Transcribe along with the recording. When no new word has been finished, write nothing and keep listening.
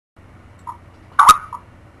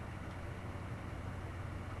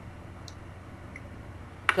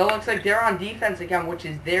So it looks like they're on defense again, which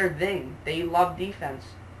is their thing. They love defense.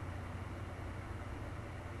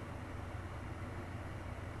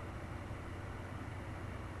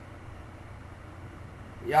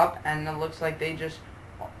 Yup, and it looks like they just,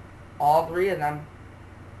 all three of them.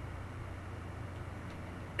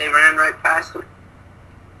 They ran right past him.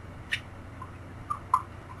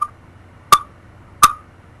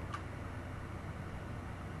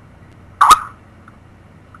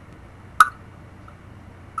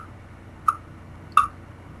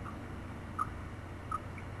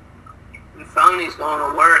 And Felony's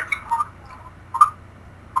going to work.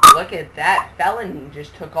 Look at that. Felony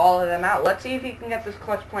just took all of them out. Let's see if he can get this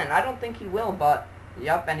clutch plan. I don't think he will, but,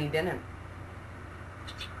 yup, and he didn't.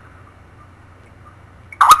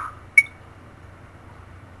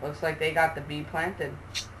 Looks like they got the B planted.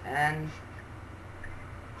 And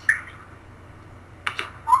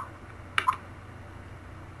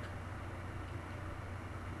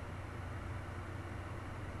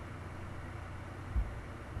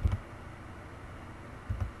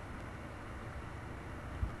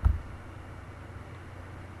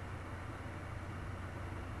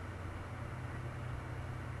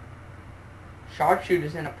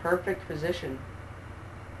sharpshooter's in a perfect position.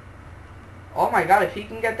 Oh my god, if he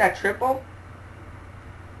can get that triple.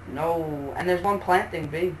 No. And there's one planting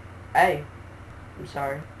B. A. I'm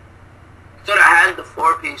sorry. Thought I had the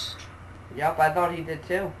 4-piece. Yup, I thought he did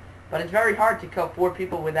too. But it's very hard to kill 4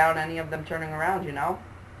 people without any of them turning around, you know?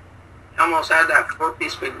 I almost had that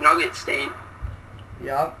 4-piece McNugget stain.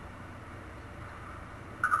 Yup.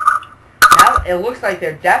 Now it looks like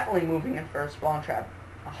they're definitely moving in for a spawn trap.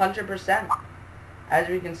 100%. As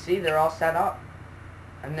we can see, they're all set up.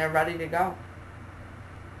 And they're ready to go.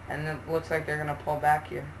 And it looks like they're going to pull back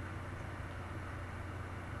here.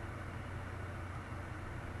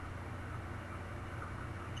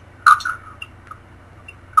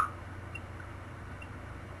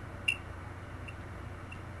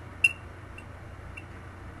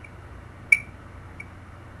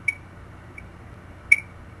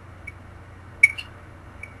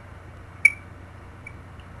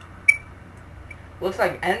 Looks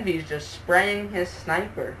like Envy's just spraying his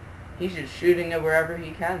sniper. He's just shooting it wherever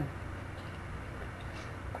he can.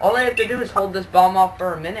 All they have to do is hold this bomb off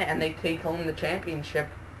for a minute and they take home the championship.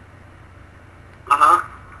 Uh-huh.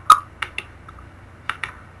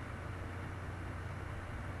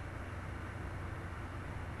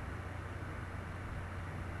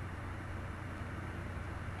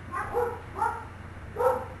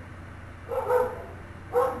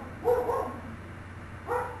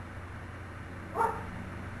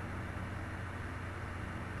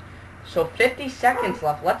 So 50 seconds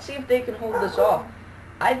left. Let's see if they can hold this off.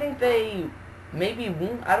 I think they maybe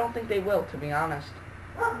won't. I don't think they will, to be honest.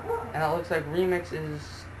 And it looks like Remix is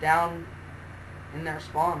down in their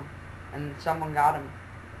spawn. And someone got him.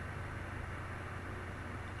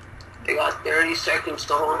 They got 30 seconds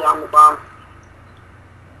to hold down the bomb.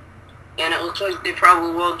 And it looks like they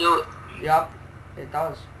probably will do it. Yup, it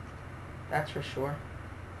does. That's for sure.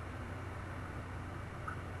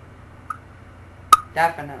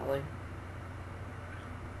 Definitely.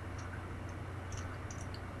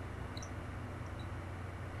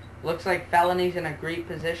 Looks like Felony's in a great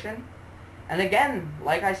position. And again,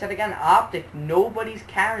 like I said again, Optic, nobody's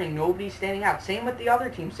carrying, nobody's standing out. Same with the other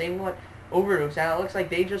team, same with Overdose. And it looks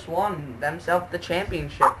like they just won themselves the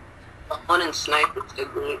championship. One in Snipers did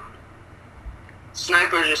great.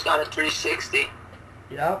 Sniper just got a 360.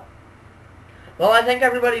 Yep. Well, I thank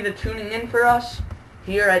everybody for tuning in for us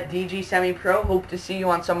here at DG Semi-Pro. Hope to see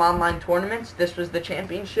you on some online tournaments. This was the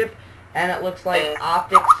championship, and it looks like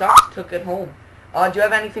Optic Sucks took it home. Do you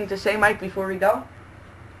have anything to say, Mike, before we go?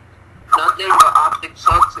 Nothing but Optic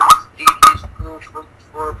Sucks and DG's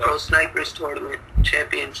for Pro Snipers Tournament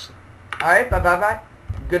champions. Alright, bye-bye.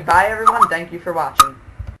 Goodbye, everyone. Thank you for watching.